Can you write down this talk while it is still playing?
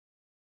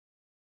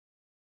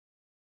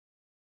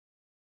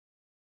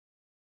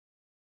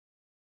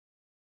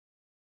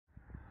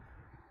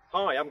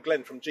Hi, I'm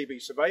Glenn from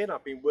GB Surveying.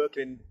 I've been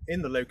working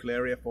in the local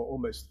area for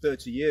almost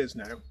 30 years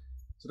now.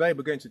 Today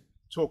we're going to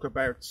talk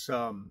about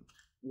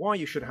why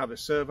you should have a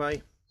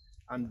survey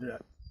and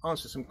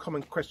answer some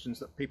common questions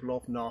that people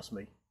often ask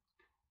me.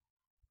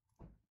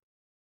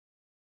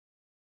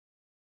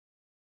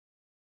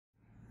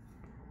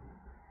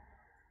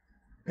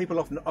 People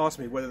often ask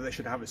me whether they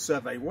should have a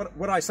survey.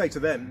 What I say to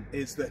them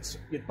is that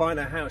buying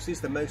a house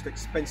is the most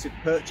expensive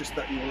purchase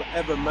that you will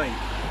ever make.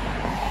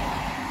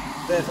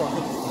 Therefore, I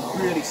think it's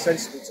really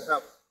sensible to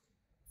have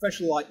a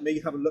professional like me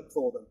have a look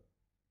for them.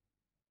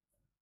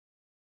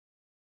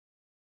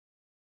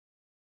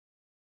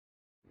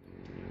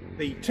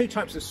 The two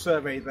types of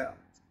survey that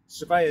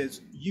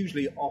surveyors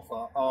usually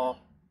offer are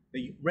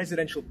the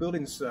residential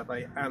building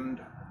survey and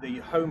the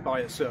home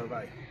buyer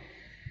survey.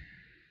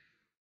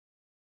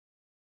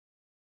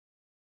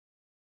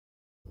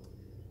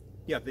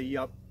 Yeah,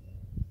 the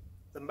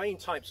main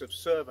types of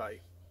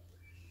survey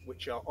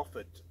which are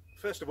offered,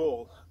 first of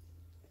all,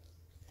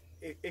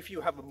 if you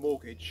have a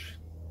mortgage,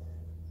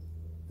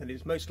 then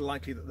it's most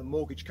likely that the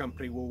mortgage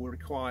company will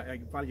require a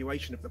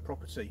valuation of the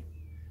property.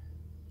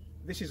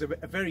 This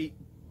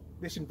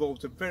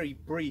involves a very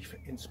brief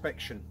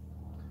inspection,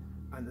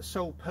 and the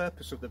sole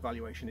purpose of the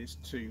valuation is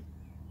to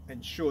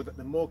ensure that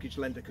the mortgage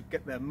lender could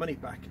get their money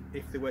back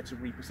if they were to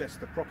repossess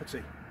the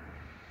property.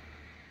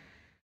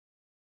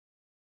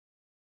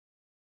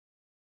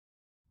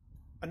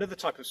 Another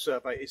type of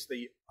survey is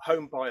the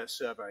home buyer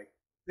survey.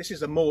 This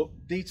is a more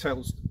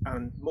detailed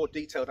and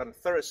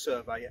thorough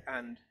survey,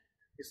 and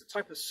it's the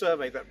type of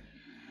survey that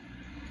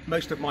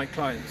most of my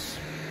clients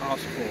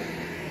ask for.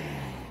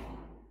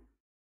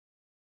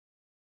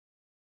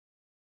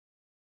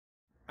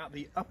 At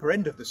the upper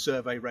end of the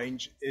survey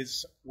range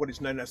is what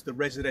is known as the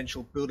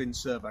residential building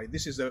survey.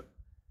 This is a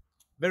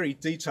very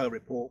detailed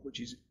report which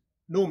is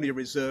normally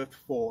reserved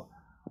for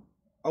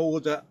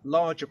older,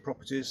 larger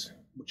properties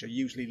which are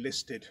usually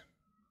listed.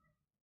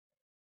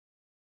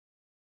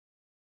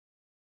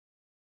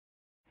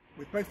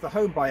 With both the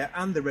home buyer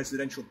and the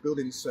residential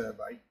building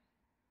survey,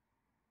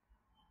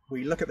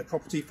 we look at the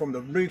property from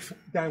the roof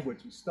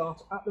downwards. We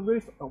start at the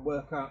roof and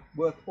work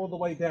all the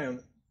way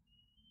down,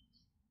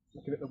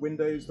 looking at the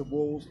windows, the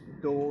walls,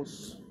 the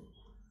doors,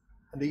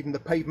 and even the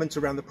pavement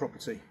around the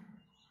property.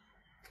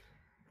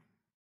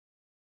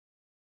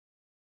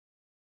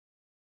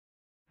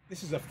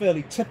 This is a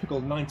fairly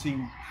typical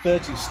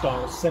 1930s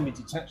style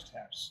semi-detached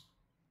house.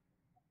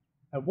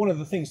 And one of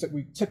the things that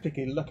we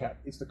typically look at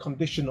is the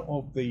condition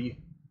of the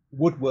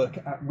woodwork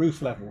at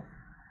roof level.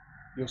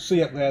 You'll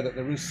see up there that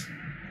there is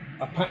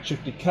a patch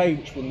of decay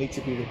which will need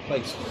to be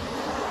replaced.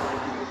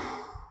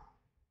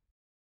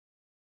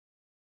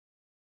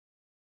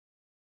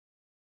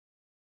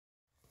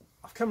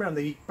 I've come around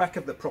the back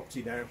of the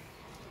property now,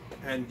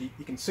 and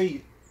you can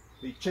see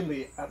the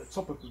chimney at the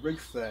top of the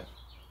roof there.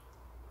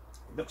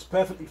 It looks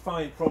perfectly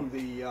fine from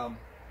the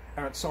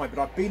outside,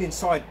 but I've been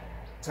inside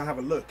to have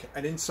a look,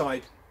 and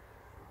inside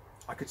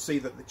I could see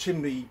that the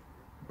chimney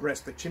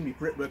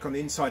brickwork on the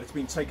inside has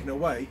been taken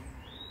away,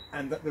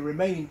 and that the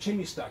remaining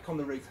chimney stack on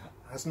the roof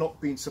has not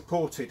been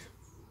supported.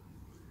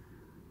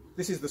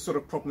 This is the sort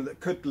of problem that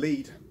could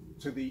lead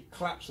to the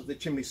collapse of the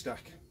chimney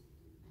stack.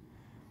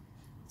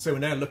 So we're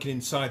now looking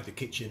inside the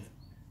kitchen.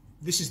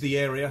 This is the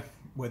area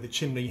where the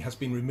chimney has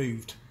been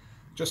removed,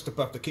 just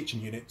above the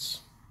kitchen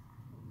units.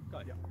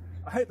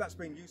 I hope that's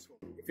been useful.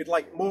 If you'd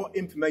like more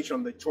information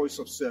on the choice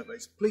of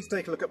surveys, please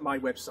take a look at my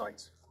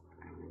website.